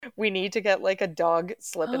We need to get like a dog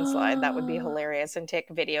slip and slide. That would be hilarious, and take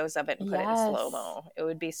videos of it and put it in slow-mo. It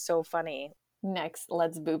would be so funny. Next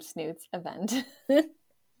Let's Boop Snoots event.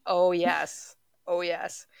 Oh yes. Oh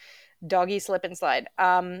yes. Doggy slip and slide.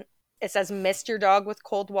 It says mist your dog with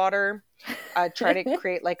cold water. Try to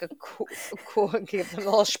create like a cool give them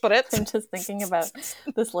a little spritz. I'm just thinking about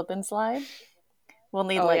the slip and slide. We'll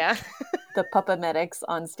need yeah. the Puppa Medics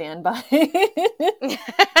on standby.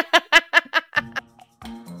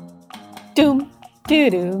 Doom, doo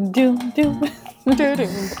doom, doom, doom. Doo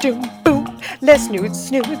doom, doom, boom. Let's snoots,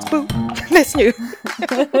 snoots, boom. Let's snoot.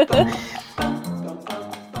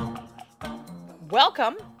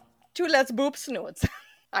 Welcome to Let's Boop Snoots.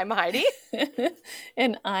 I'm Heidi.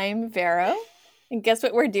 And I'm Vero. And guess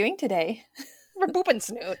what we're doing today? We're booping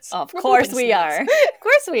snoots. Of course we are. Of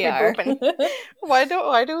course we are. Why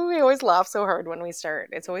do we always laugh so hard when we start?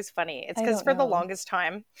 It's always funny. It's because for the longest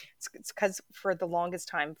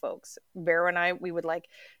time, folks, Vero and I, we would like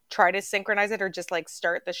try to synchronize it or just like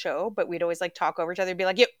start the show, but we'd always like talk over each other and be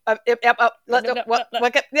like, my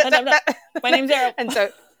name's Vero. And so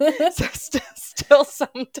still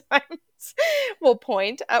sometimes we'll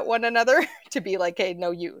point at one another to be like, hey,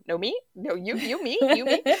 no, you, no, me, no, you, me, you,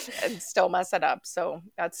 me, and still mess it up. So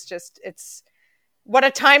that's just, it's what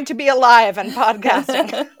a time to be alive and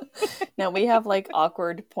podcasting. Now we have like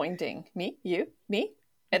awkward pointing. Me, you, me,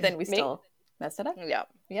 and then we still mess it up.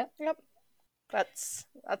 Yep. That's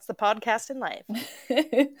the podcast in life.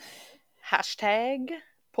 Hashtag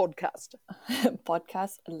podcast.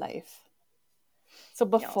 Podcast life. So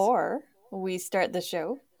before we start the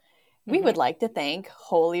show, we would like to thank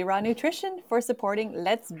Holy Raw Nutrition for supporting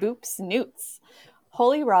Let's Boop Snoots.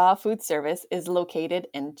 Holy Raw Food Service is located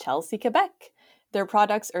in Chelsea, Quebec. Their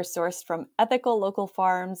products are sourced from ethical local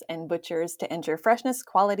farms and butchers to ensure freshness,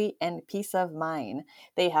 quality, and peace of mind.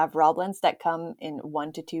 They have raw blends that come in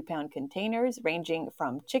 1 to 2 pound containers ranging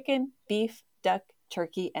from chicken, beef, duck,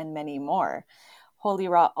 turkey, and many more. Holy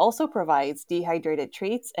Raw also provides dehydrated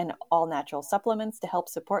treats and all-natural supplements to help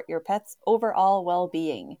support your pet's overall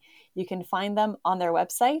well-being. You can find them on their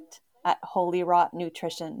website at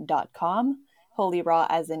holyrawnutrition.com. Holy Raw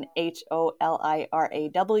as in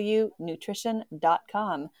HOLIRAW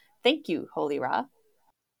nutrition.com. Thank you, Holy Raw.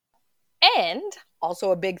 And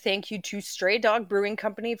also a big thank you to Stray Dog Brewing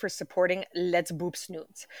Company for supporting Let's Boop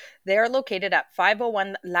Snoots. They are located at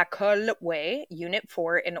 501 Lacolle Way, Unit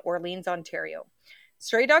 4 in Orleans, Ontario.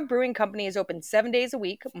 Stray Dog Brewing Company is open 7 days a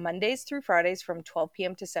week, Mondays through Fridays from 12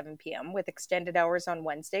 p.m. to 7 p.m., with extended hours on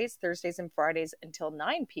Wednesdays, Thursdays, and Fridays until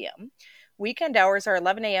 9 p.m. Weekend hours are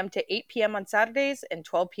 11 a.m. to 8 p.m. on Saturdays and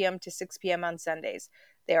 12 p.m. to 6 p.m. on Sundays.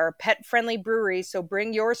 They are a pet-friendly brewery, so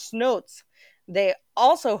bring your snoots. They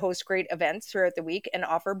also host great events throughout the week and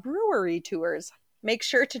offer brewery tours. Make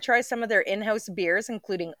sure to try some of their in-house beers,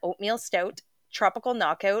 including Oatmeal Stout, Tropical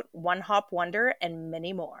Knockout, One Hop Wonder, and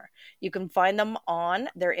many more. You can find them on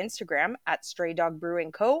their Instagram at Stray Dog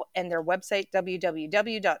Brewing Co. and their website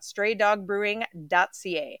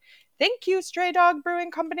www.straydogbrewing.ca. Thank you, Stray Dog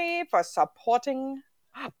Brewing Company, for supporting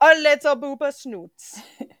Let's Boop Snoots.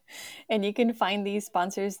 And you can find these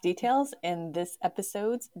sponsors' details in this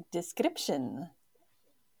episode's description.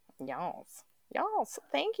 Yes.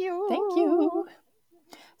 Thank you. Thank you.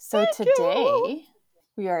 So today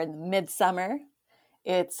we are in midsummer.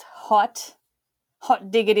 It's hot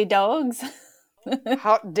diggity dogs.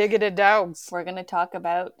 Hot diggity dogs. We're going to talk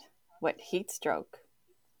about what heat stroke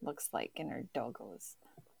looks like in our doggos.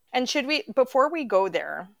 And should we, before we go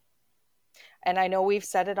there, and I know we've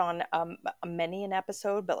said it on many an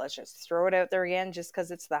episode, but let's just throw it out there again just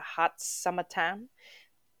because it's the hot summertime.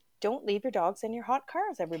 Don't leave your dogs in your hot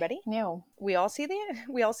cars, everybody. No. We all see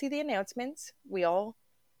the announcements. We all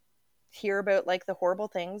hear about like the horrible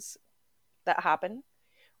things that happen.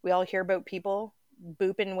 We all hear about people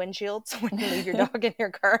booping windshields when you leave your dog in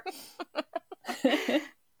your car.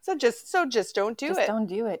 So just don't do it. Just don't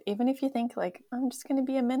do it. Even if you think like, I'm just going to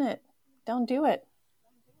be a minute. Don't do it.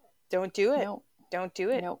 Don't do it. No. Don't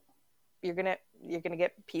do it. No. You're gonna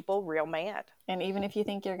get people real mad. And even if you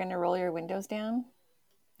think you're gonna roll your windows down,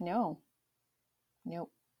 no. Nope.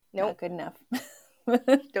 Not good enough.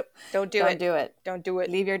 Don't do it. Don't do it.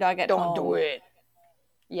 Leave your dog at home. Don't do it.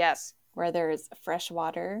 Yes. Where there's fresh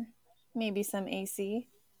water, maybe some AC.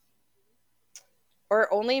 Or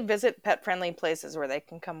only visit pet-friendly places where they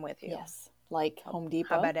can come with you. Yes. Like Home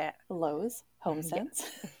Depot, how about that? Lowe's, HomeSense,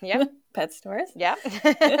 yeah. pet stores. Yeah.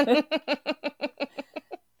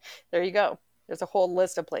 There you go. There's a whole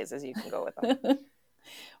list of places you can go with them.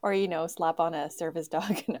 Or, slap on a service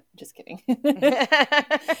dog. No, just kidding.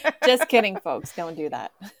 Just kidding, folks. Don't do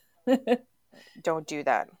that. Don't do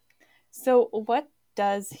that. So what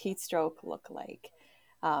does heat stroke look like?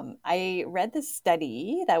 I read this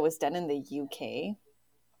study that was done in the UK,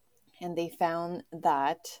 and they found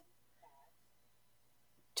that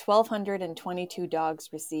 1,222 dogs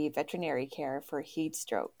receive veterinary care for heat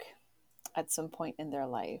stroke at some point in their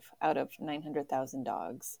life out of 900,000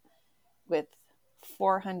 dogs, with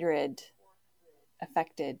 400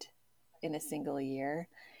 affected in a single year.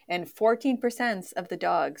 And 14% of the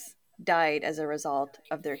dogs died as a result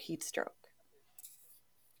of their heat stroke.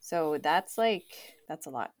 So that's a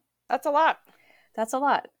lot. That's a lot. That's a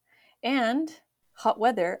lot. And hot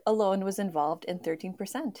weather alone was involved in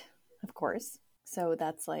 13%, of course. So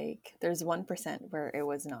that's there's 1% where it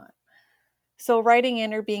was not. So riding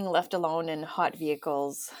in or being left alone in hot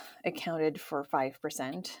vehicles accounted for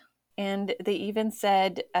 5%. And they even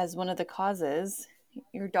said as one of the causes,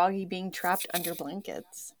 your doggy being trapped under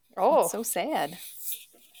blankets. Oh. It's so sad.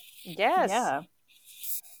 Yes. Yeah.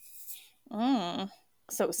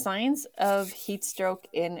 So signs of heat stroke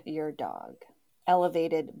in your dog.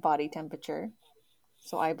 Elevated body temperature.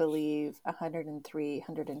 So I believe 103,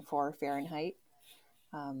 104 Fahrenheit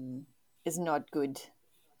is not good.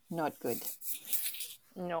 Not good.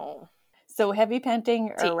 No. So heavy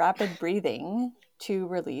panting or rapid breathing to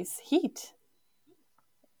release heat.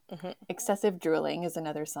 Mm-hmm. Excessive drooling is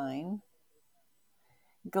another sign.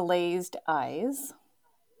 Glazed eyes.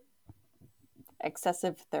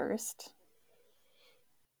 Excessive thirst.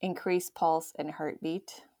 Increased pulse and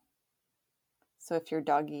heartbeat. So if your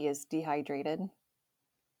doggy is dehydrated,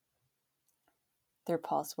 their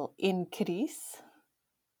pulse will increase.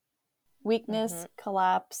 Weakness,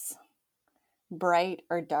 collapse, bright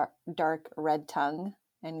or dark red tongue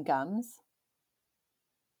and gums.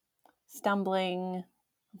 Stumbling,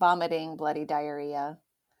 vomiting, bloody diarrhea.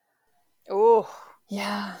 Oh.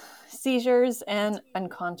 Yeah. Seizures and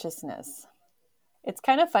unconsciousness. It's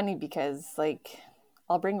kind of funny because,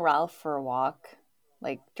 I'll bring Ralph for a walk,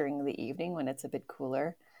 during the evening when it's a bit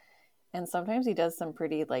cooler. And sometimes he does some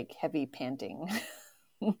pretty, heavy panting.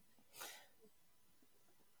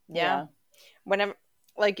 Yeah. When I'm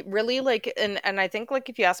really and I think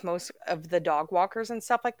if you ask most of the dog walkers and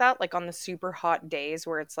stuff like that, on the super hot days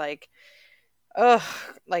where it's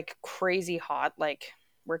crazy hot,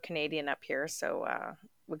 we're Canadian up here, so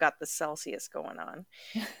we got the Celsius going on.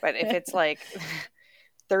 But if it's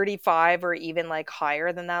 35 or even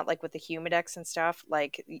higher than that, with the Humidex and stuff,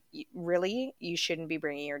 really you shouldn't be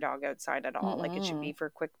bringing your dog outside at all. It should be for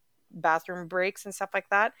quick bathroom breaks and stuff like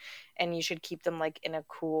that, and you should keep them in a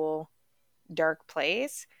cool, dark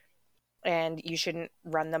place, and you shouldn't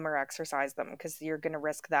run them or exercise them because you're going to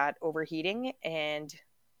risk that overheating and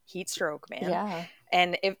heat stroke, man. Yeah.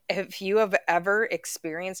 And if you have ever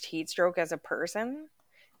experienced heat stroke as a person,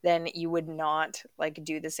 then you would not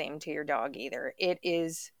do the same to your dog either. It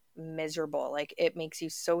is miserable. It makes you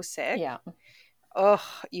so sick. Yeah. Oh,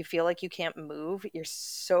 you feel like you can't move. You're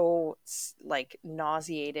so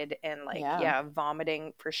nauseated and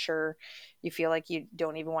vomiting for sure. You feel like you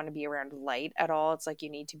don't even want to be around light at all. It's you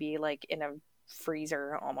need to be in a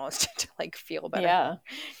freezer almost to feel better. Yeah.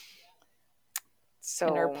 So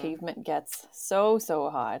and our pavement gets so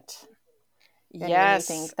hot. And yes.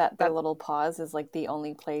 when you think that their little paws is the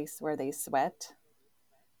only place where they sweat.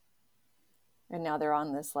 And now they're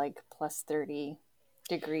on this plus 30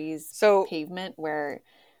 degrees pavement where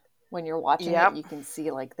when you're watching it, you can see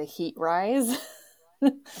the heat rise.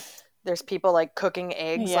 There's people cooking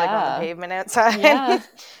eggs on the pavement outside. Yeah.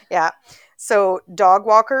 Yeah. So dog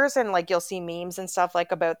walkers and you'll see memes and stuff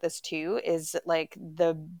about this too, is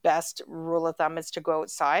the best rule of thumb is to go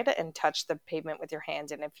outside and touch the pavement with your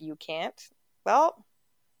hands. And if you can't, well,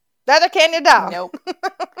 that can you down. Nope.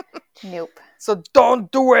 Nope. So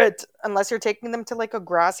don't do it unless you're taking them to a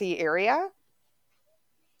grassy area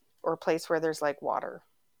or a place where there's water.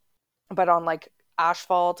 But on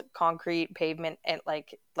asphalt, concrete, pavement, and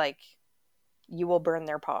you will burn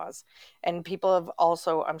their paws. And people have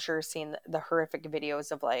also, I'm sure, seen the horrific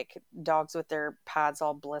videos of dogs with their pads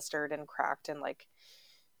all blistered and cracked and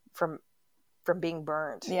from being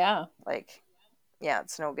burned. Yeah.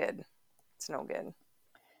 It's no good. It's no good.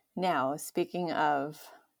 Now, speaking of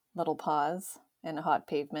little paws and a hot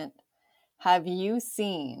pavement, have you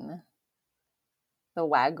seen the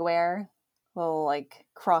Wagwear little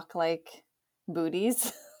croc-like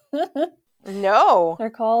booties? No.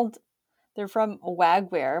 They're from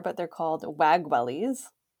Wagwear, but they're called Wagwellies.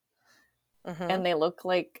 Mm-hmm. And they look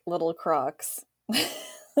like little crocs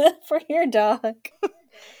for your dog.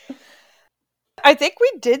 I think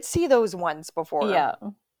we did see those ones before. Yeah.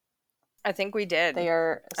 I think we did. They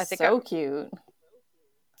are so cute.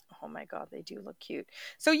 Oh my God, they do look cute.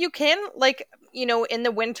 So you can, like, you know, in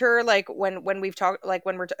the winter, like when we've talked, like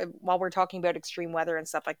when while we're talking about extreme weather and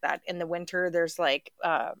stuff like that, in the winter, there's like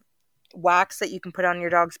wax that you can put on your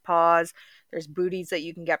dog's paws. There's booties that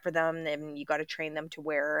you can get for them, and you got to train them to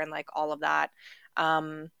wear and like all of that.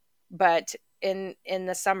 But in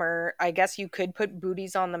the summer, I guess you could put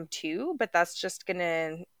booties on them too, but that's just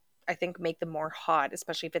gonna, I think, make them more hot,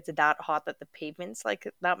 especially if it's that hot that the pavement's like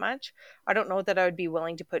that much. I don't know that I would be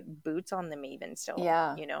willing to put boots on them even still.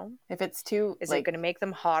 Yeah. You know? If it's too... Is it going to make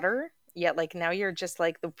them hotter? Yeah, like now you're just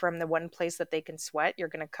like from the one place that they can sweat, you're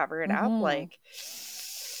going to cover it up. Like,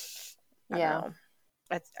 I don't know.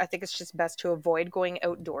 I think it's just best to avoid going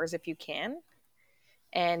outdoors if you can.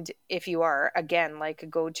 And if you are, again, like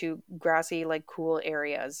go to grassy, like cool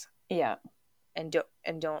areas. Yeah. And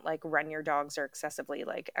don't like run your dogs or excessively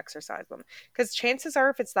like exercise them, because chances are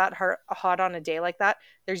if it's that hot on a day like that,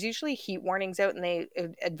 there's usually heat warnings out, and they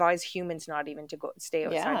advise humans not even to stay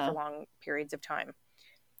outside for long periods of time.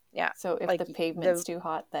 Yeah. So if like the pavement's too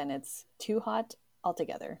hot, then it's too hot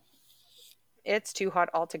altogether. It's too hot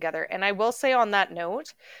altogether. And I will say on that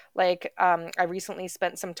note, like I recently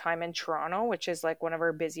spent some time in Toronto, which is like one of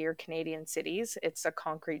our busier Canadian cities. It's a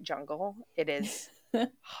concrete jungle. It is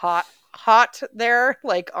hot there,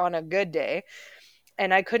 like on a good day.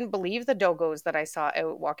 And I couldn't believe the doggos that I saw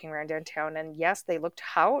out walking around downtown. And yes, they looked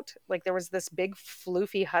hot. Like there was this big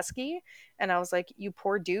floofy husky, and I was like, you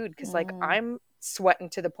poor dude, because like I'm sweating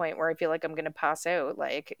to the point where I feel like I'm gonna pass out.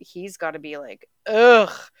 Like he's got to be like,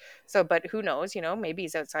 ugh. So, but who knows, you know, maybe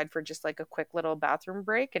he's outside for just like a quick little bathroom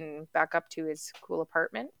break and back up to his cool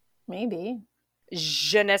apartment. Maybe.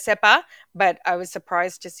 Je ne sais pas. But I was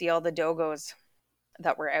surprised to see all the doggos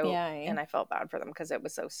that were out, and I felt bad for them because it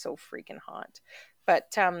was so freaking hot.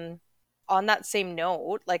 But on that same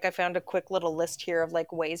note, like I found a quick little list here of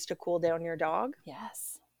like ways to cool down your dog.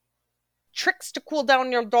 Yes. Tricks to cool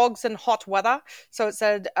down your dogs in hot weather. So it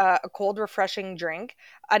said a cold, refreshing drink.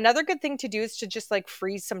 Another good thing to do is to just like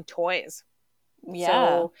freeze some toys. Yeah.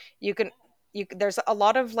 So you there's a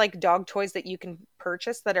lot of like dog toys that you can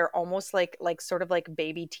purchase that are almost like sort of like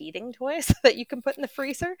baby teething toys that you can put in the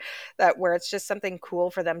freezer, that where it's just something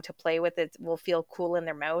cool for them to play with. It will feel cool in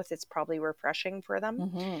their mouth. It's probably refreshing for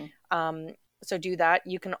them. So do that.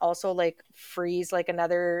 You can also like freeze like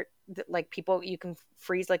another, like people, you can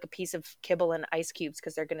freeze like a piece of kibble in ice cubes,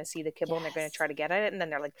 because they're going to see the kibble and they're going to try to get at it, and then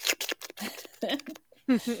they're like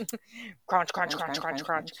crunch, crunch, crunch, crunch,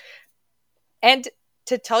 crunch. And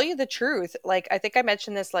to tell you the truth, like I think I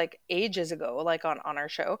mentioned this like ages ago, like on our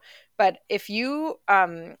show, but if you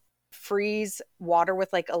freeze water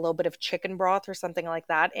with like a little bit of chicken broth or something like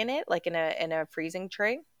that in it, like in a freezing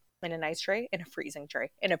tray, in an ice tray, in a freezing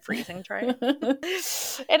tray, in a freezing tray,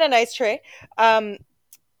 in an ice tray,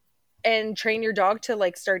 and train your dog to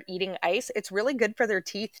like start eating ice, it's really good for their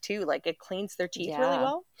teeth too. Like it cleans their teeth really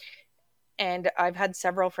well. And I've had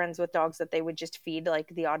several friends with dogs that they would just feed like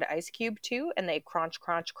the odd ice cube to, and they crunch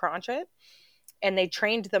it. And they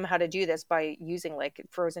trained them how to do this by using like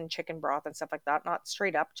frozen chicken broth and stuff like that, not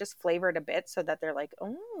straight up, just flavor it a bit so that they're like,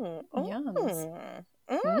 yum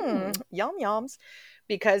yums.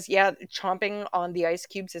 Because chomping on the ice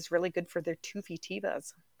cubes is really good for their toothy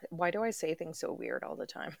tivas. Why do I say things so weird all the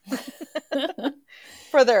time?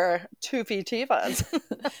 For their toothy tivas.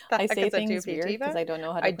 I say things weird because I don't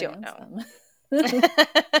know how to pronounce them.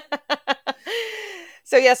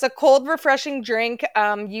 So yes, a cold, refreshing drink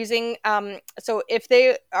using, so if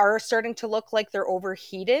they are starting to look like they're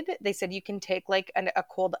overheated, they said you can take like a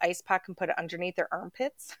cold ice pack and put it underneath their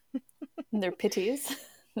armpits. Their pitties.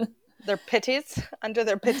 Their pitties, under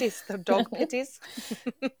their pitties, their dog pitties.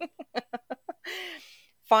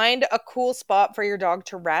 Find a cool spot for your dog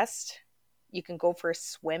to rest. You can go for a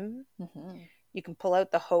swim. You can pull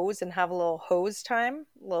out the hose and have a little hose time,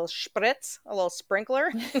 a little spritz, a little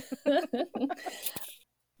sprinkler.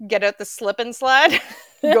 Get out the slip and slide.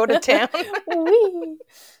 Go to town.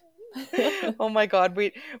 Oh my God,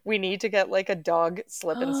 we need to get like a dog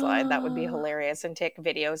slip and slide. That would be hilarious, and take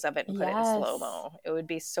videos of it and put it in slow-mo. It would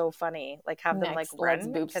be so funny. Like have them like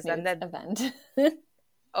run, because then that event.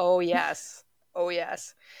 Oh yes.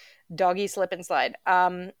 Doggy slip and slide.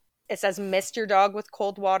 It says mist your dog with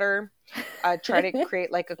cold water. Try to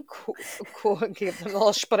create like a cool give them a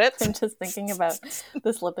little spritz. I'm just thinking about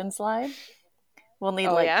the slip and slide. We'll need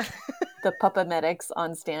the Puppa medics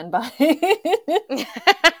on standby.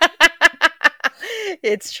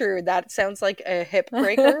 It's true. That sounds like a hip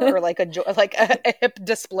breaker or like a hip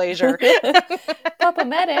dysplasia. Puppa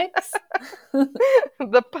medics.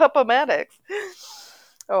 The Puppa medics.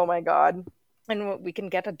 Oh my God. And we can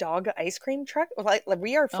get a dog ice cream truck. Like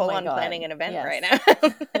we are Oh full my on God. planning an event Yes. right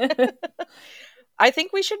now. I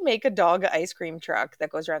think we should make a dog ice cream truck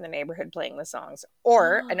that goes around the neighborhood playing the songs,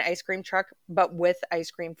 or an ice cream truck, but with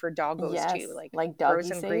ice cream for doggos Yes, too, like doggy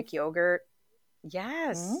frozen safe. Greek yogurt.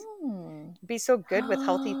 Yes, it'd be so good with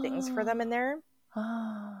healthy things for them in there.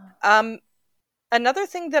 Another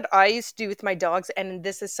thing that I used to do with my dogs, and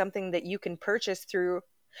this is something that you can purchase through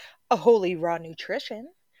a Holy Raw Nutrition,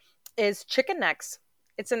 is chicken necks.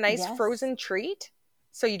 It's a nice Yes. frozen treat.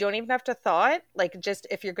 So you don't even have to thaw it. Like just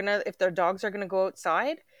if their dogs are gonna go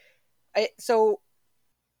outside. So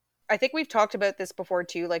I think we've talked about this before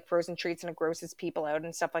too, like frozen treats, and it grosses people out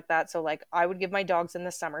and stuff like that. So like I would give my dogs in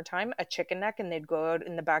the summertime a chicken neck, and they'd go out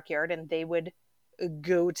in the backyard and they would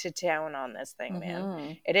go to town on this thing,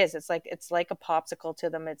 man. It's like a popsicle to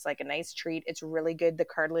them. It's like a nice treat. It's really good. The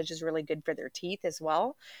cartilage is really good for their teeth as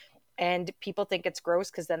well. And people think it's gross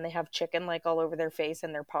because then they have chicken like all over their face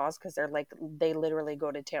and their paws, because they literally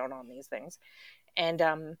go to town on these things.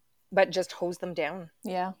 And but just hose them down.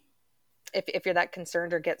 Yeah. If you're that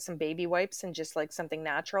concerned, or get some baby wipes and just like something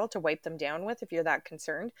natural to wipe them down with if you're that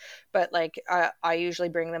concerned. But like I usually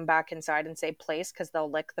bring them back inside and say place, because they'll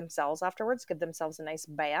lick themselves afterwards, give themselves a nice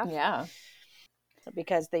bath. Yeah.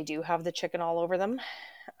 Because they do have the chicken all over them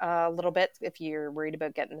a little bit, if you're worried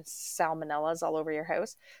about getting salmonellas all over your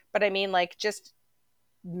house. But I mean, like, just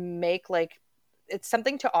make like it's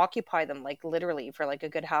something to occupy them, like literally for like a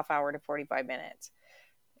good half hour to 45 minutes.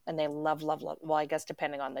 And they love. Well, I guess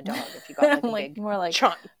depending on the dog, if you got like a like, big more like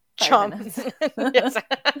chomp. Yes.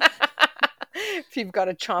 If you've got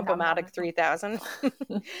a Chomp-O-Matic 3000.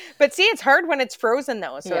 But see, it's hard when it's frozen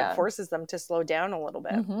though, so it forces them to slow down a little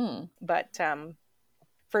bit. But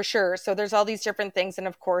for sure. So there's all these different things. And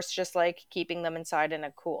of course, just like keeping them inside in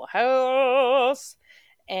a cool house.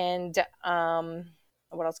 And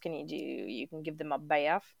what else can you do? You can give them a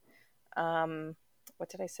bath. What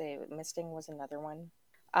did I say? Misting was another one.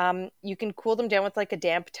 You can cool them down with like a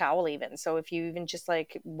damp towel even. So if you even just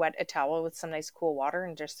like wet a towel with some nice cool water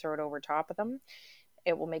and just throw it over top of them,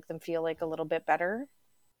 it will make them feel like a little bit better.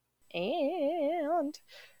 And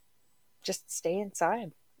just stay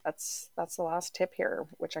inside. That's the last tip here,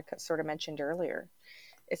 which I sort of mentioned earlier.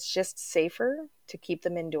 It's just safer to keep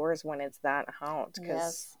them indoors when it's that hot,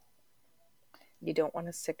 because you don't want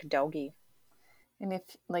a sick doggy. And if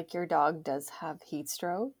like your dog does have heat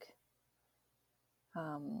stroke,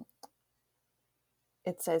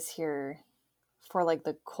 it says here for like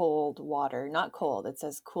the cold water, not cold, it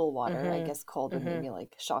says cool water. I guess cold would maybe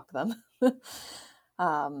like shock them.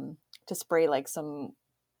 To spray like some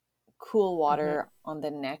cool water on the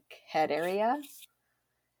neck head area,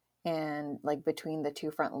 and like between the two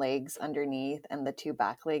front legs underneath and the two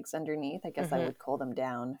back legs underneath. I guess that would cool them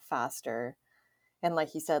down faster. And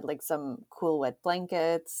like you said, like some cool wet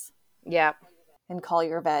blankets. Yeah. And call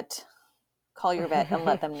your vet and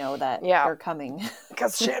let them know that they're coming.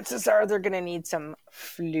 Because chances are they're going to need some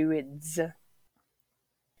fluids.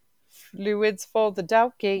 Fluids for the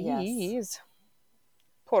doggies. Yes.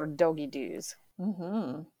 Poor doggy doos.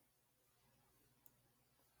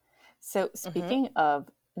 So speaking of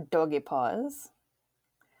doggy paws,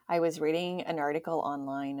 I was reading an article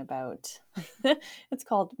online about, it's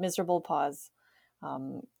called Miserable Paws.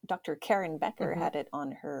 Dr. Karen Becker had it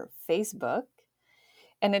on her Facebook.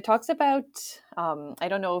 And it talks about, I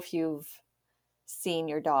don't know if you've seen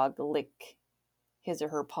your dog lick his or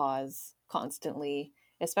her paws constantly,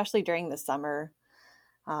 especially during the summer.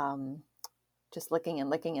 Just licking and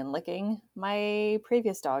licking and licking. My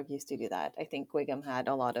previous dog used to do that. I think Wiggum had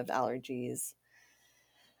a lot of allergies.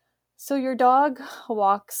 So your dog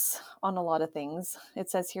walks on a lot of things. It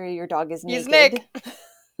says here your dog is naked.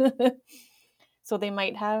 So they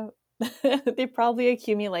might have, they probably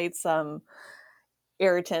accumulate some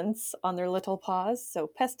irritants on their little paws. So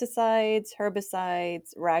pesticides,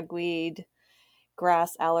 herbicides, ragweed,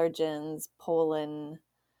 grass allergens, pollen,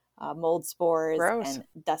 mold spores, and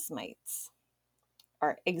dust mites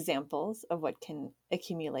are examples of what can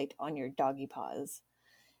accumulate on your doggy paws.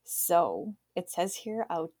 So it says here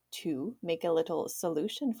how to make a little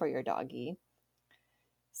solution for your doggy.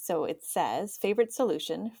 So it says favorite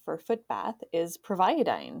solution for foot bath is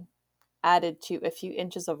Proviodine, added to a few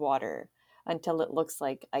inches of water until it looks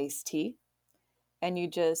like iced tea. And you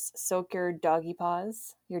just soak your doggy's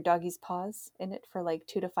paws in it for like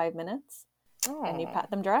 2 to 5 minutes. And you pat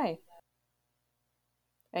them dry.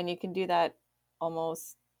 And you can do that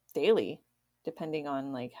almost daily, depending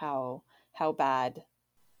on like how bad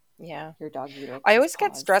your dog likes. I always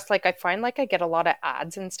get stressed. Like I find like I get a lot of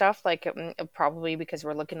ads and stuff, like probably because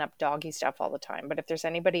we're looking up doggy stuff all the time. But if there's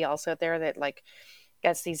anybody else out there that like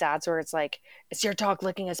gets these ads where it's like, is your dog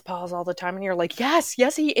licking his paws all the time? And you're like, yes,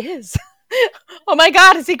 he is. Oh my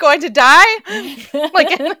God, is he going to die?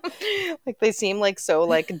 like they seem like so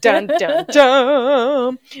like dun dun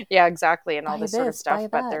dun. Yeah, exactly, and all this sort of stuff.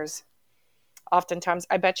 But there's oftentimes,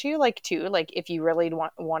 I bet you like too, like if you really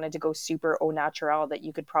wanted to go super au naturel, that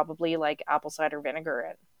you could probably like apple cider vinegar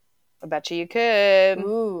it. I bet you could.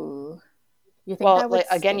 Ooh, you think that would like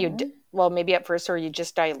again, maybe at first, or you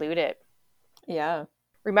just dilute it. Yeah.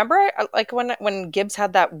 Remember, like when Gibbs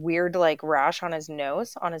had that weird like rash on his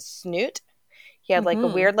nose, on his snoot, he had like a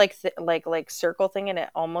weird like circle thing, and it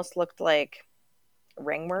almost looked like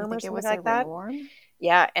ringworm or something like that. Ringworm?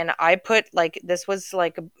 Yeah, and I put like, this was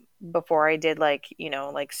like before I did like, you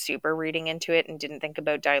know, like super reading into it and didn't think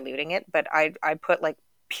about diluting it, but I put like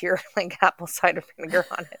pure like apple cider vinegar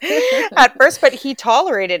on it at first, but he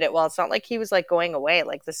tolerated it well. It's not like he was like going away.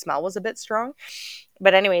 Like the smell was a bit strong.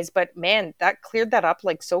 But anyways, but man, that cleared that up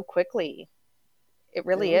like so quickly. It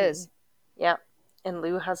really is. Yeah. And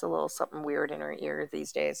Lou has a little something weird in her ear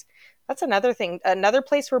these days. That's another thing. Another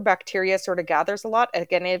place where bacteria sort of gathers a lot,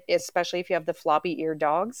 again, especially if you have the floppy ear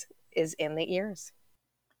dogs, is in the ears.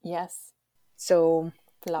 Yes. So,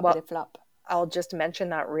 flop. I'll just mention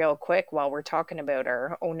that real quick while we're talking about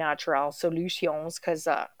our au natural solutions, because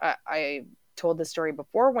I told the story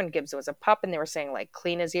before when Gibbs was a pup, and they were saying like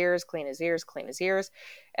clean his ears,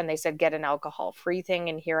 and they said get an alcohol-free thing,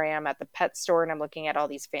 and here I am at the pet store and I'm looking at all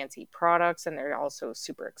these fancy products and they're also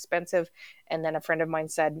super expensive. And then a friend of mine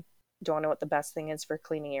said, do you want to know what the best thing is for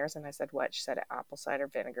cleaning ears? And I said, what? She said apple cider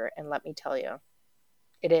vinegar. And let me tell you,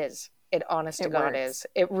 it is. It honest to God is.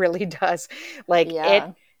 It really does. Like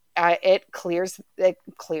it cleans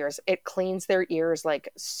their ears like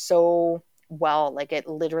so well. Like it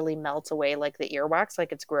literally melts away like the earwax,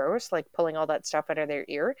 like it's gross, like pulling all that stuff out of their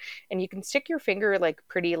ear. And you can stick your finger like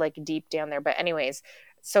pretty like deep down there. But anyways,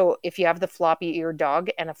 so if you have the floppy ear dog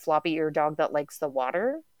and a floppy ear dog that likes the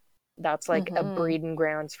water, that's like a breeding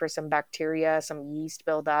grounds for some bacteria, some yeast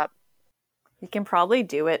buildup. You can probably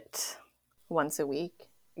do it once a week.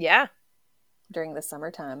 Yeah. During the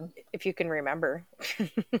summertime. If you can remember.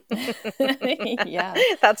 Yeah.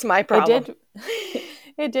 That's my problem.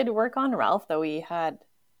 It did work on Ralph, though. He had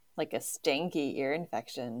like a stanky ear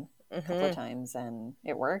infection a couple of times, and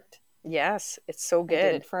it worked. Yes, it's so good.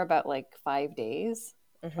 I did it for about like 5 days,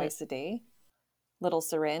 twice a day. Little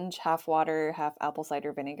syringe, half water, half apple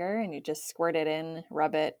cider vinegar, and you just squirt it in,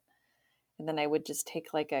 rub it, and then I would just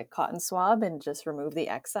take like a cotton swab and just remove the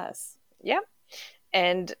excess. Yeah.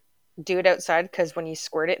 And do it outside, because when you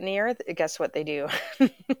squirt it in the ear, guess what they do?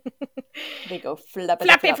 They go flappy.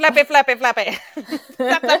 Flap.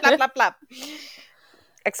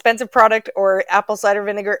 Expensive product or apple cider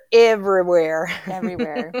vinegar everywhere.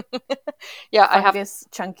 Yeah, I have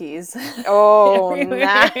chunkies. Oh,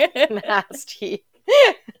 nasty.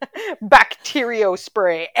 Bacterio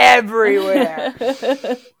spray everywhere.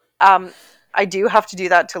 I do have to do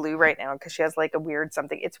that to Lou right now because she has like a weird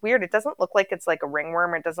something. It's weird. It doesn't look like it's like a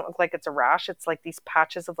ringworm. It doesn't look like it's a rash. It's like these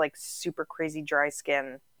patches of like super crazy dry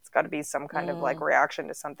skin. It's got to be some kind of like reaction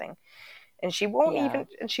to something. And she won't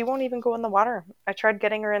even go in the water. I tried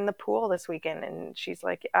getting her in the pool this weekend and she's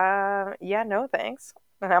like, yeah, no thanks.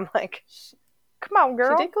 And I'm like, come on,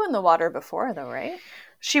 girl. She did go in the water before though, right?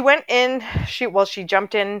 She went in, she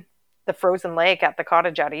jumped in the frozen lake at the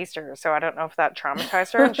cottage at Easter, so I don't know if that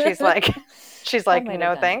traumatized her. And she's like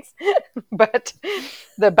no thanks. But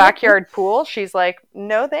the backyard pool, she's like,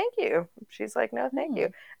 no thank you. She's like, no thank you.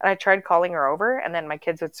 And I tried calling her over, and then my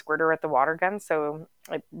kids would squirt her at the water gun, so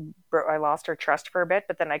I lost her trust for a bit.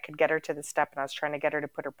 But then I could get her to the step, and I was trying to get her to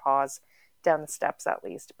put her paws down the steps at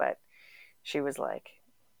least, but she was like,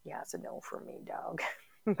 yeah, it's a no for me, dog.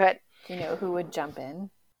 But do you know who would jump in?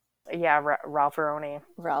 Yeah, Ralph Aroni.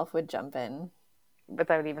 Ralph would jump in.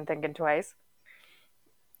 Without even thinking twice?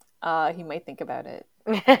 He might think about it.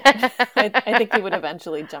 I think he would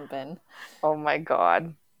eventually jump in. Oh my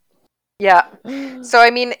God. Yeah. So,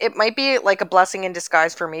 I mean, it might be like a blessing in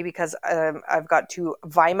disguise for me because I've got 2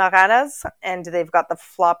 Weimaranas and they've got the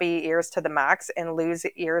floppy ears to the max, and Lou's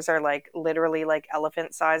ears are like literally like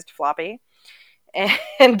elephant-sized floppy.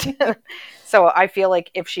 And so I feel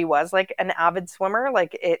like if she was like an avid swimmer,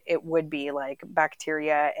 like it would be like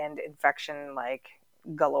bacteria and infection like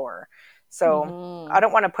galore. So I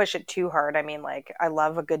don't want to push it too hard. I mean, like, I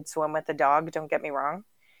love a good swim with a dog, don't get me wrong.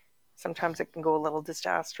 Sometimes it can go a little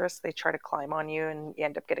disastrous. They try to climb on you and you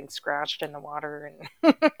end up getting scratched in the water.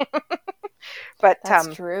 And but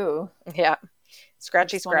that's true. Yeah.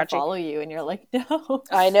 Scratchy. Follow you, and you're like, no.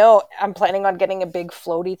 I know. I'm planning on getting a big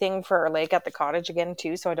floaty thing for our lake at the cottage again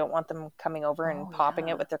too. So I don't want them coming over and popping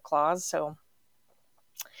it with their claws. So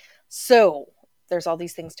So there's all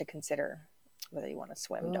these things to consider, whether you want a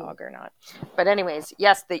swim dog or not. But anyways,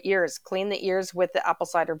 yes, the ears. Clean the ears with the apple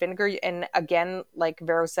cider vinegar. And again, like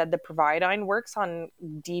Vero said, the Providine works on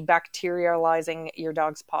debacterializing your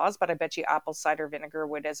dog's paws, but I bet you apple cider vinegar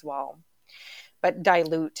would as well. But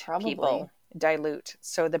dilute, people. Dilute.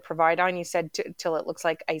 So the Providine, you said till it looks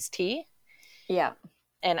like iced tea. Yeah.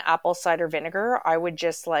 And apple cider vinegar, I would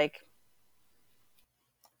just like...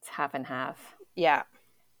 It's half and half. Yeah,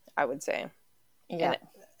 I would say. Yeah. And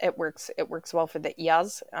it works well for the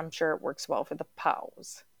ears. I'm sure it works well for the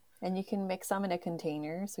paws. And you can mix them in a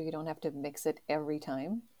container so you don't have to mix it every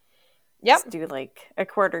time. Yep. Just do like a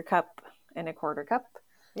quarter cup and a quarter cup.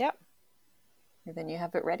 Yep. And then you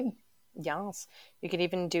have it ready. Yes. You could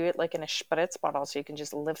even do it like in a spritz bottle, so you can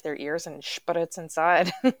just lift their ears and spritz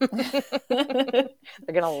inside. They're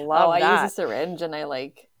going to love that. I use a syringe and I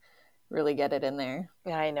like really get it in there.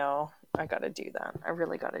 Yeah, I know. I got to do that. I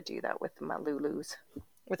really got to do that with my Lulus.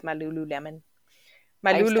 With my Lululemon.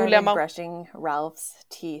 I started brushing Ralph's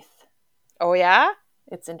teeth. Oh, yeah?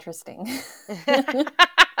 It's interesting.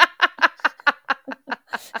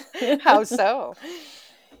 How so?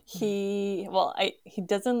 He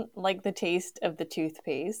doesn't like the taste of the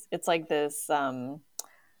toothpaste. It's like this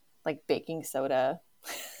like baking soda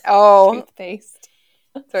toothpaste.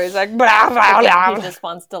 So he's like, blah, blah, blah. He just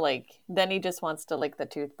wants to lick the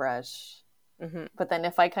toothbrush. Mm-hmm. But then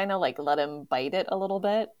if I kind of like let him bite it a little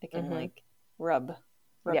bit, I can like rub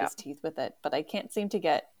his teeth with it. But I can't seem to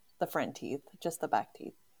get the front teeth, just the back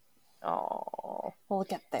teeth. Oh, we'll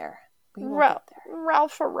get there.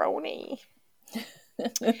 Ralph-a-roni.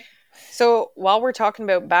 So while we're talking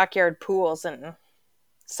about backyard pools and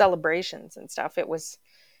celebrations and stuff, it was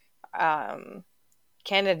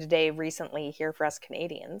Canada Day recently here for us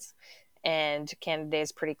Canadians, and Canada Day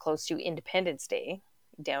is pretty close to Independence Day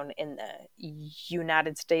down in the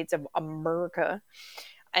United States of America.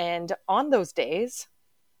 And on those days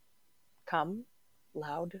come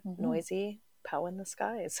loud, noisy pow in the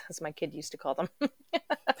skies, as my kid used to call them.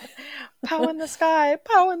 Pow in the sky,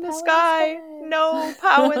 pow in the sky, no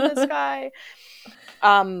pow in the sky.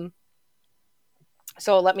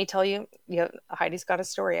 So let me tell you, Heidi's got a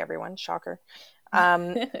story, everyone. Shocker.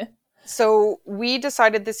 So we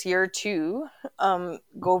decided this year to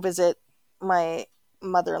go visit my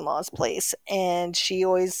mother-in-law's place, and she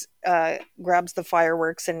always grabs the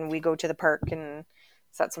fireworks, and we go to the park and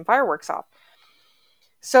set some fireworks off.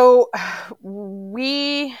 So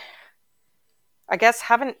we, I guess,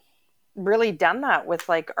 haven't really done that with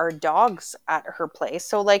like our dogs at her place.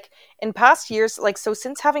 So like in past years, like, so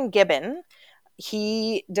since having Gibbon,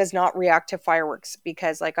 he does not react to fireworks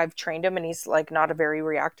because like I've trained him and he's like not a very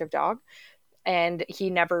reactive dog, and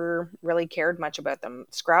he never really cared much about them.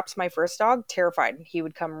 Scraps, my first dog, terrified. He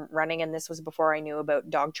would come running, and this was before I knew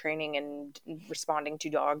about dog training and responding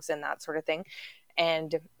to dogs and that sort of thing.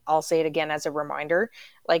 And I'll say it again as a reminder,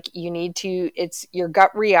 like it's your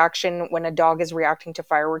gut reaction when a dog is reacting to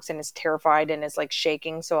fireworks and is terrified and is like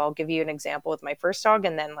shaking. So I'll give you an example with my first dog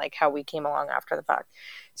and then like how we came along after the fact.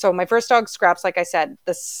 So my first dog, Scraps, like I said,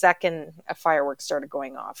 the second a fireworks started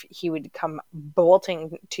going off, he would come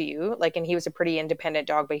bolting to you. Like, and he was a pretty independent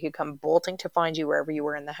dog, but he'd come bolting to find you wherever you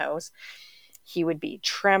were in the house. He would be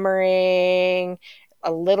tremoring,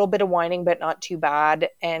 a little bit of whining, but not too bad.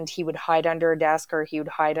 And he would hide under a desk, or he would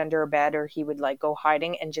hide under a bed, or he would like go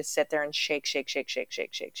hiding and just sit there and shake.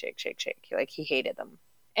 Like, he hated them.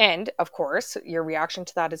 And of course, your reaction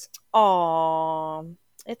to that is, oh,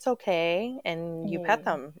 it's okay. And you pet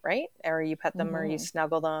them, right? Or you pet them or you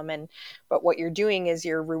snuggle them. But what you're doing is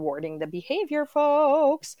you're rewarding the behavior,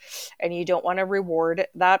 folks. And you don't want to reward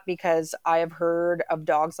that, because I have heard of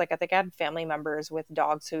dogs, like I think I had family members with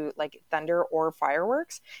dogs who like thunder or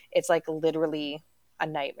fireworks. It's like literally a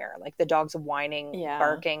nightmare. Like the dog's whining,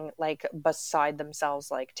 barking, like beside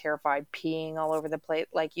themselves, like terrified, peeing all over the place.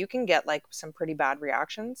 Like you can get like some pretty bad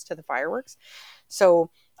reactions to the fireworks. So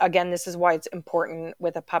again, this is why it's important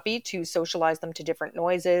with a puppy to socialize them to different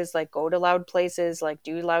noises, like go to loud places, like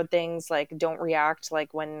do loud things, like don't react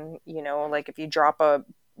like when, like if you drop a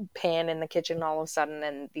pan in the kitchen all of a sudden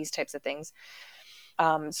and these types of things.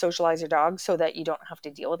 Socialize your dog so that you don't have to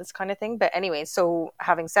deal with this kind of thing. But anyway, so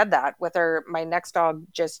having said that, with my next dog,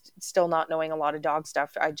 just still not knowing a lot of dog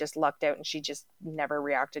stuff, I just lucked out and she just never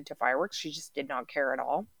reacted to fireworks. She just did not care at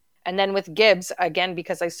all. And then with Gibbs, again,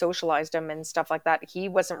 because I socialized him and stuff like that, he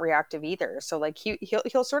wasn't reactive either. So like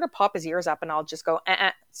he'll sort of pop his ears up and I'll just go,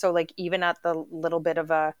 eh. So like even at the little bit of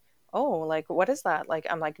a, oh, like what is that? Like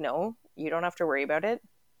I'm like, no, you don't have to worry about it.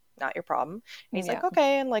 Not your problem. And he's like,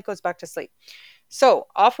 okay, and like goes back to sleep. So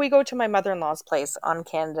off we go to my mother-in-law's place on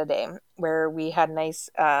Canada Day, where we had a nice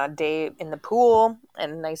day in the pool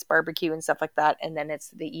and a nice barbecue and stuff like that. And then it's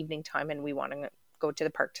the evening time and we want to go to the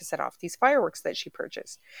park to set off these fireworks that she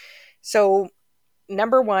purchased. So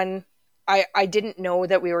number one, I didn't know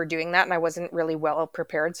that we were doing that and I wasn't really well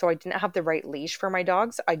prepared. So I didn't have the right leash for my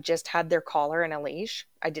dogs. I just had their collar and a leash.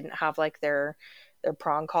 I didn't have like their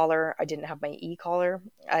prong collar. I didn't have my e-collar.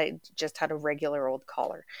 I just had a regular old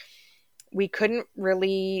collar. We couldn't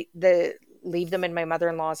really leave them in my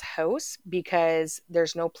mother-in-law's house because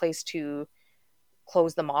there's no place to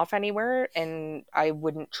close them off anywhere, and I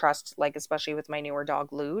wouldn't trust, like, especially with my newer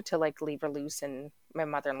dog Lou, to like leave her loose in my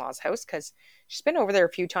mother-in-law's house because she's been over there a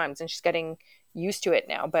few times and she's getting used to it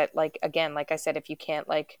now. But like, again, like I said, if you can't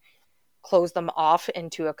like close them off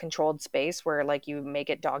into a controlled space where like you make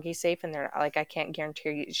it doggy safe, and they're like, I can't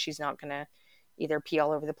guarantee you she's not gonna either pee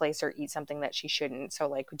all over the place or eat something that she shouldn't. So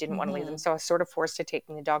like we didn't want to leave them. So I was sort of forced to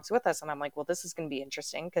taking the dogs with us. And I'm like, well, this is going to be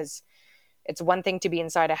interesting because it's one thing to be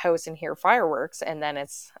inside a house and hear fireworks. And then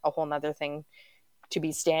it's a whole nother thing to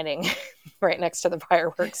be standing right next to the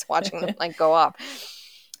fireworks, watching them like go off.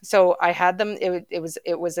 So I had them. It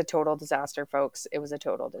was a total disaster, folks. It was a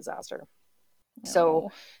total disaster. No.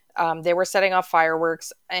 So they were setting off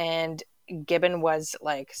fireworks and Gibbon was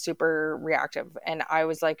like super reactive, and I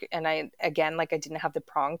was like, and I again, like I didn't have the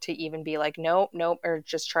prong to even be like nope, or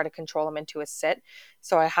just try to control him into a sit.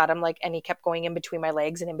 So I had him like, and he kept going in between my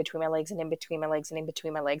legs and in between my legs and in between my legs and in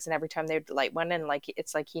between my legs, and every time they'd light one, and like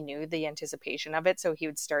it's like he knew the anticipation of it, so he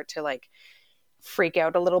would start to like freak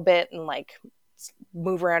out a little bit and like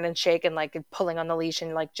move around and shake and like pulling on the leash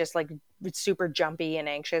and like just like super jumpy and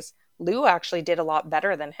anxious. Lou actually did a lot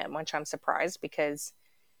better than him, which I'm surprised because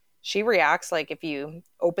she reacts like if you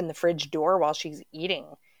open the fridge door while she's eating.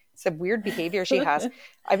 It's a weird behavior she has.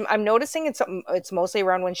 I'm noticing it's mostly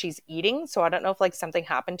around when she's eating. So I don't know if like something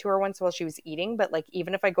happened to her once while she was eating, but like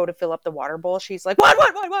even if I go to fill up the water bowl, she's like,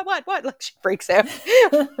 what? Like she freaks out.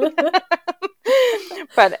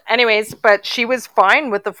 But anyways, but she was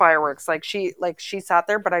fine with the fireworks. Like she sat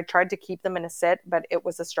there, but I tried to keep them in a sit, but it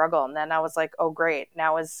was a struggle. And then I was like, oh great,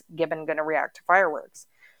 now is Gibbon going to react to fireworks?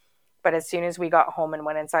 But as soon as we got home and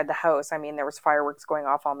went inside the house, I mean, there was fireworks going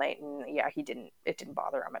off all night, and yeah, it didn't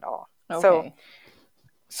bother him at all. Okay.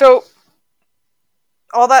 So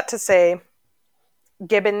all that to say,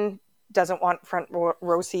 Gibbon doesn't want front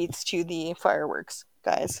row seats to the fireworks,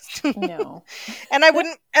 guys. No. And I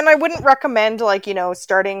wouldn't recommend, like, you know,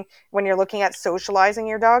 starting when you're looking at socializing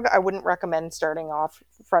your dog, I wouldn't recommend starting off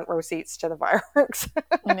front row seats to the fireworks.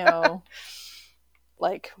 No.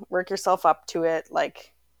 Like, work yourself up to it,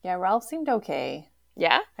 like. Yeah, Ralph seemed okay.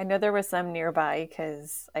 Yeah? I know there was some nearby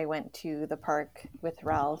because I went to the park with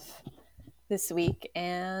Ralph this week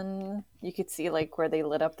and you could see like where they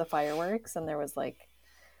lit up the fireworks and there was like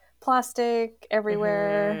plastic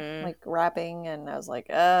everywhere, like wrapping, and I was like,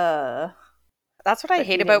 That's what I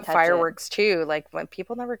hate about fireworks too. Like when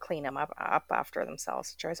people never clean them up after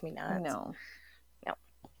themselves. It drives me nuts. No.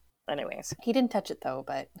 Anyways. He didn't touch it though,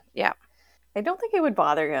 but yeah. I don't think it would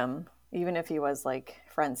bother him. Even if he was like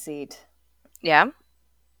front seat. Yeah?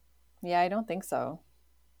 Yeah, I don't think so.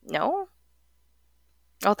 No?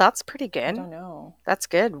 Oh, that's pretty good. I don't know. That's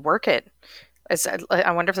good. Work it.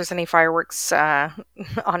 I wonder if there's any fireworks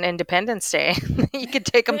on Independence Day. You could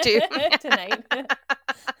take them to. Tonight.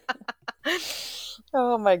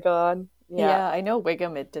 Oh my God. Yeah, I know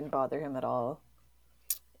Wiggum, it didn't bother him at all.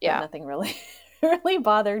 Yeah. But nothing really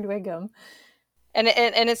bothered Wiggum. And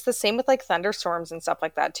it's the same with like thunderstorms and stuff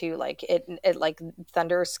like that too. Like it like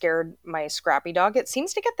thunder scared my Scrappy dog. It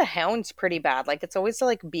seems to get the hounds pretty bad. Like it's always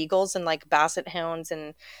like beagles and like basset hounds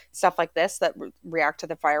and stuff like this that react to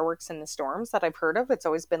the fireworks and the storms that I've heard of. It's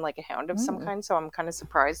always been like a hound of some kind. So I'm kind of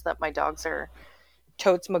surprised that my dogs are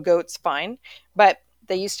totes my goats fine. But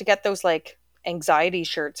they used to get those like anxiety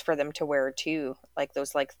shirts for them to wear too. Like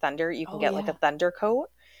those like thunder. You can get like a thunder coat.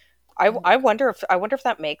 I wonder if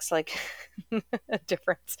that makes like a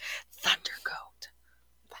difference. Thunder coat.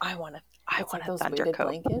 I want a thunder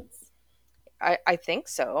coat. Blankets? I think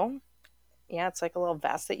so. Yeah, it's like a little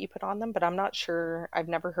vest that you put on them, but I'm not sure. I've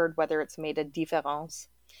never heard whether it's made a différence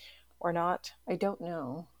or not. I don't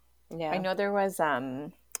know. Yeah. I know there was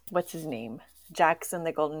what's his name? Jackson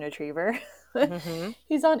the Golden Retriever.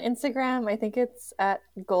 He's on Instagram. I think it's at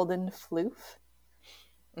Golden Floof.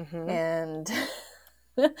 And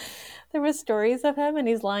there were stories of him and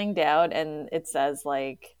he's lying down and it says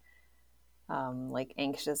like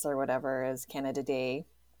anxious or whatever is Canada Day.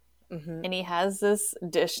 And he has this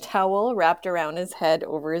dish towel wrapped around his head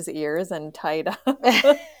over his ears and tied up.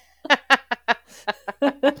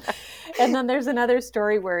 And then there's another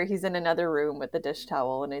story where he's in another room with the dish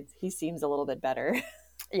towel, and he seems a little bit better.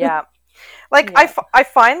 Yeah. Like, Yeah. I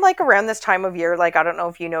find, like, around this time of year, like, I don't know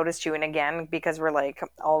if you noticed too, and again, because we're, like,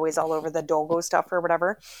 always all over the Dogo stuff or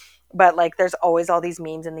whatever, but, like, there's always all these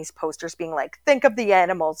memes and these posters being like, think of the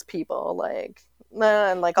animals, people, like,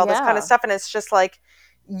 and, like, all this kind of Yeah. stuff, and it's just, like,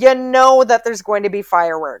 you know that there's going to be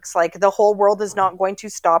fireworks. Like, the whole world is not going to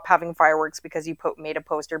stop having fireworks because you made a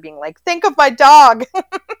poster being like, think of my dog!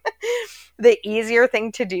 The easier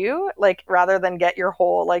thing to do, like, rather than get your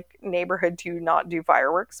whole, like, neighborhood to not do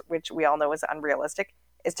fireworks, which we all know is unrealistic,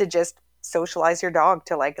 is to just socialize your dog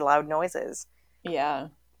to, like, loud noises. Yeah.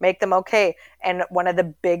 Make them okay. And one of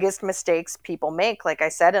the biggest mistakes people make, like I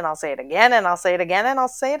said, and I'll say it again, and I'll say it again, and I'll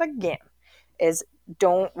say it again, is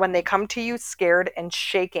when they come to you scared and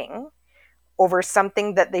shaking over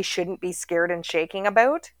something that they shouldn't be scared and shaking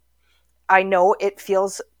about, I know it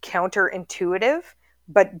feels counterintuitive,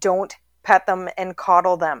 but don't pet them and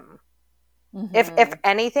coddle them. Mm-hmm. If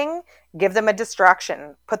anything, give them a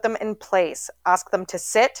distraction, put them in place, ask them to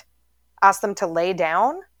sit, ask them to lay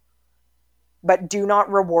down, but do not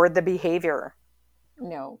reward the behavior.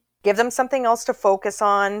 No. Give them something else to focus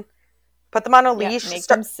on. Put them on a leash. Make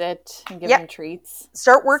them sit and give them treats.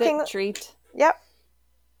 Start working. Sit, treat. Yep.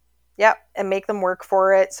 And make them work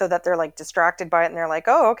for it so that they're, like, distracted by it and they're like,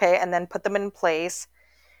 oh, okay. And then put them in place.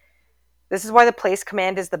 This is why the place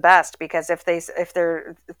command is the best, because if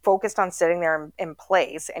they're focused on sitting there in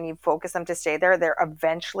place and you focus them to stay there, they're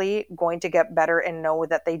eventually going to get better and know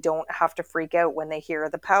that they don't have to freak out when they hear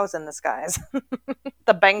the pows in the skies.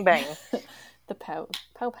 The bang bang. The pow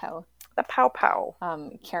pow. The pow pow.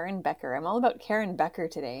 Karen Becker. I'm all about Karen Becker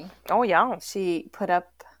today. Oh, yeah. She put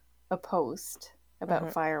up a post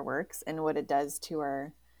about fireworks and what it does to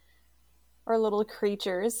our little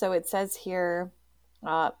creatures. So it says here,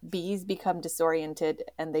 bees become disoriented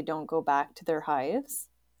and they don't go back to their hives.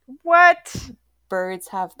 What? Birds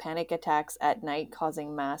have panic attacks at night,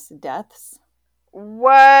 causing mass deaths.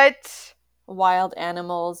 What? Wild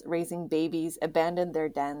animals raising babies abandon their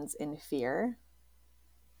dens in fear.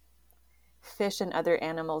 Fish and other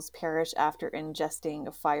animals perish after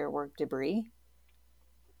ingesting firework debris.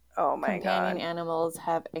 Oh my God. Companion animals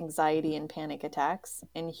have anxiety and panic attacks,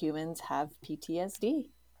 and humans have PTSD.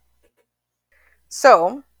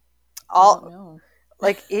 So,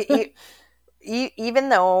 even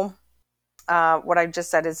though what I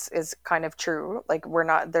just said is kind of true, like,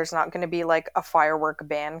 there's not going to be, like, a firework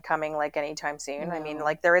ban coming, like, anytime soon. No. I mean,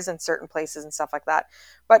 like, there is in certain places and stuff like that.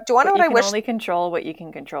 But do you want to know what I wish? You can only control what you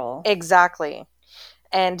can control. Exactly.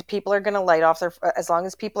 And people are going to light off as long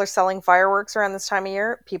as people are selling fireworks around this time of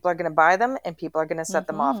year, people are going to buy them and people are going to set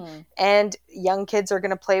them off. And young kids are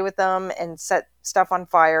going to play with them and set stuff on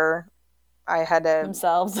fire.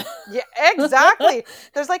 Themselves. Yeah, exactly.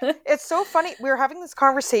 There's, like, it's so funny. We were having this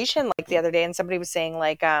conversation, like, the other day, and somebody was saying,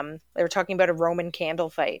 like, they were talking about a Roman candle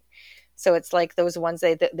fight. So it's like those ones,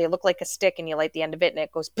 they look like a stick and you light the end of it and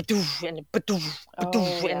it goes ba-doof and ba-doof,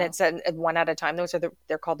 ba-doof, and it's one at a time.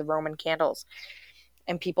 They're called the Roman candles.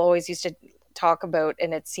 And people always used to talk about,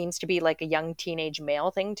 and it seems to be like a young teenage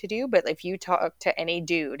male thing to do, but if you talk to any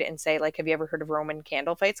dude and say, like, have you ever heard of Roman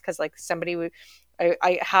candle fights? Because, like,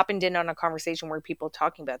 I happened in on a conversation where people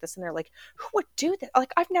talking about this and they're like, who would do that?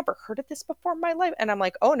 Like, I've never heard of this before in my life. And I'm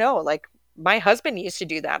like, oh no, like, my husband used to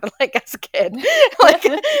do that, like, as a kid.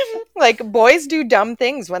 like boys do dumb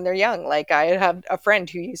things when they're young. Like, I have a friend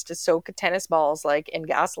who used to soak tennis balls, like, in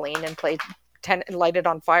gasoline and light it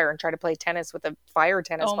on fire and try to play tennis with a fire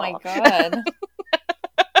tennis ball. Oh my God.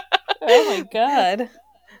 Oh my God.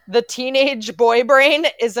 The teenage boy brain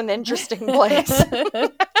is an interesting place.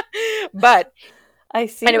 But I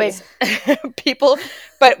see. Anyways, people,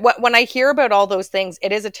 but when I hear about all those things,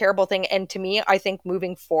 it is a terrible thing. And to me, I think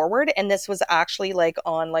moving forward, and this was actually, like,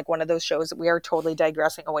 on, like, one of those shows, we are totally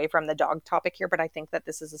digressing away from the dog topic here, but I think that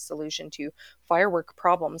this is a solution to firework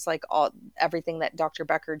problems, like everything that Dr.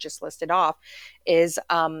 Becker just listed off, is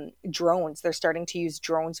drones. They're starting to use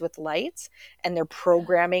drones with lights, and they're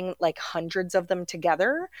programming, like, hundreds of them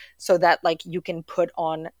together so that, like, you can put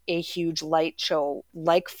on a huge light show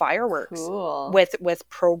like fireworks. Cool. With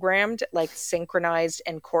programmed, like, synchronized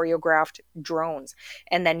and choreographed drones,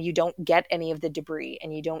 and then you don't get any of the debris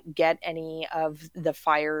and you don't get any of the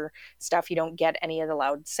fire stuff, you don't get any of the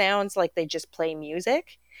loud sounds. Like, they just play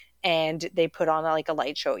music and they put on, like, a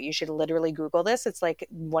light show. You should literally Google this. It's like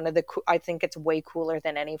one of the I think it's way cooler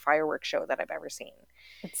than any fireworks show that I've ever seen.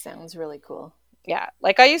 It sounds really cool. Yeah,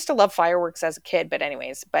 like, I used to love fireworks as a kid,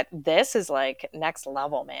 but this is, like, next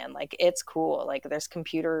level, man. Like, it's cool. Like, there's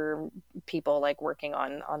computer people, like, working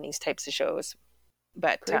on these types of shows.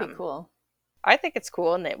 But pretty cool. I think it's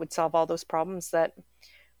cool, and it would solve all those problems that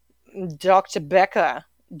Dr. Becker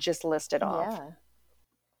just listed off.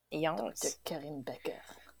 Yeah. Yes. Dr. Karen Becker.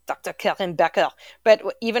 Dr. Karen Becker. But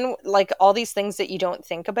even like all these things that you don't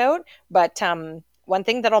think about, but one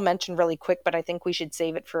thing that I'll mention really quick, but I think we should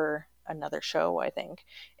save it for another show, I think,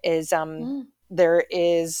 is there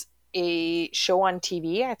is a show on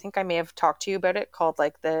TV. I think I may have talked to you about it, called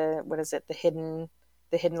like the hidden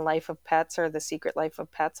life of pets, or the secret life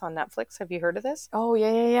of pets, on Netflix. Have you heard of this? Oh,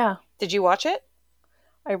 yeah. Did you watch it?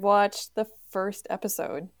 I watched the first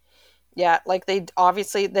episode. Yeah, like they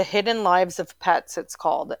obviously, the hidden lives of pets, it's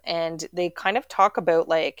called, and they kind of talk about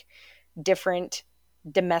like different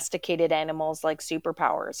domesticated animals, like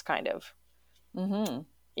superpowers, kind of. Mm-hmm.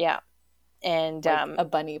 Yeah. And like a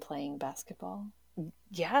bunny playing basketball.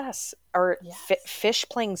 Yes. Or fish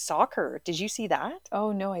playing soccer. Did you see that?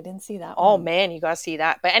 Oh, no, I didn't see that Oh, one. man, you gotta see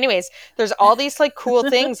that. But anyways, there's all these like cool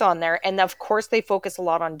things on there. And of course they focus a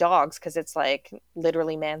lot on dogs, because it's like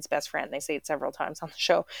literally man's best friend. They say it several times on the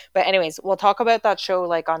show. But anyways, we'll talk about that show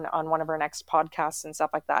like on one of our next podcasts and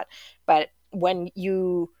stuff like that. But when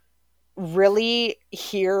you really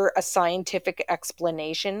hear a scientific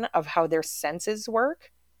explanation of how their senses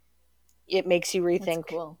work, it makes you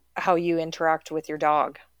rethink how you interact with your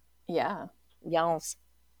dog. Yeah. Yes.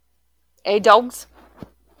 Hey, dogs.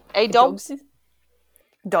 Hey, dogs.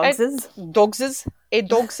 Dogses. Dogses. Hey,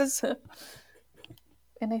 dogses.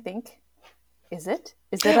 And I think, is it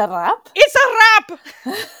a wrap? It's a wrap.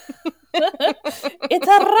 It's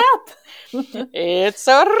a wrap. It's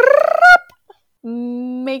a wrap.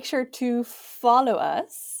 Make sure to follow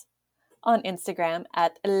us on Instagram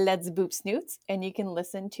at Let's Boop Snoots, and you can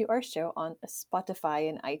listen to our show on Spotify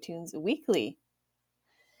and iTunes weekly.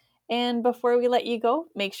 And before we let you go,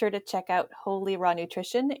 make sure to check out Holy Raw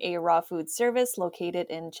Nutrition, a raw food service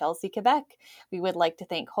located in Chelsea, Quebec. We would like to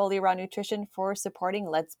thank Holy Raw Nutrition for supporting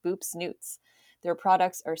Let's Boop Snoots. Their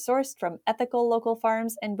products are sourced from ethical local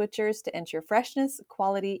farms and butchers to ensure freshness,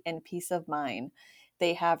 quality, and peace of mind.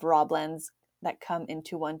 They have raw blends that come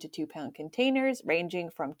into 1 to 2 pound containers,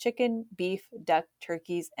 ranging from chicken, beef, duck,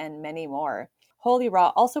 turkeys, and many more. Holy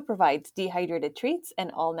Raw also provides dehydrated treats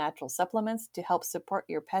and all-natural supplements to help support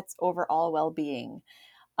your pet's overall well-being.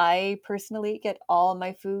 I personally get all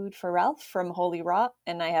my food for Ralph from Holy Raw,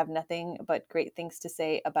 and I have nothing but great things to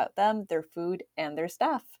say about them, their food, and their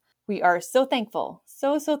staff. We are so thankful,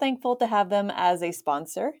 so thankful to have them as a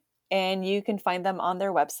sponsor, and you can find them on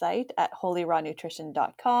their website at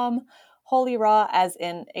holyrawnutrition.com. Holy Raw as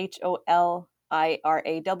in HOLIRAW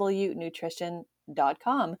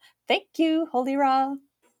nutrition.com. Thank you, Holy Raw.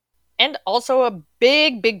 And also a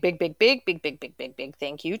big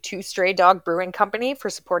thank you to Stray Dog Brewing Company for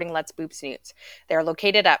supporting Let's Boop Snoots. They're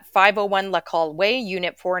located at 501 Lacalle Way,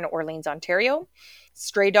 Unit 4 in Orleans, Ontario.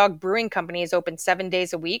 Stray Dog Brewing Company is open 7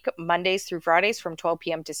 days a week, Mondays through Fridays from 12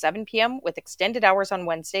 p.m. to 7 p.m., with extended hours on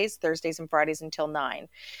Wednesdays, Thursdays, and Fridays until 9.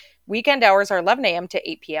 Weekend hours are 11 a.m. to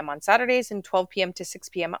 8 p.m. on Saturdays and 12 p.m. to 6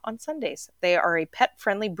 p.m. on Sundays. They are a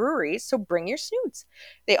pet-friendly brewery, so bring your snoots.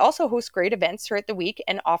 They also host great events throughout the week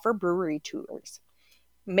and offer brewery tours.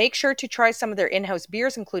 Make sure to try some of their in-house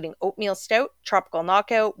beers, including Oatmeal Stout, Tropical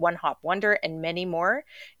Knockout, One Hop Wonder, and many more.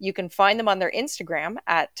 You can find them on their Instagram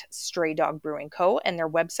at Stray Dog Brewing Co. and their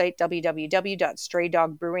website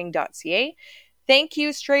www.straydogbrewing.ca. Thank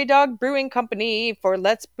you, Stray Dog Brewing Company, for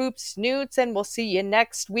Let's Boop Snoots, and we'll see you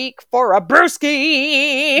next week for a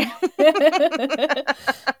brewski!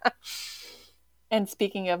 And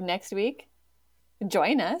speaking of next week,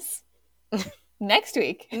 join us next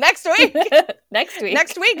week. Next week,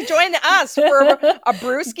 join us for a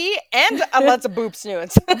brewski and a Let's Boop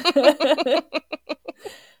Snoots.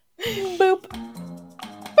 Boop.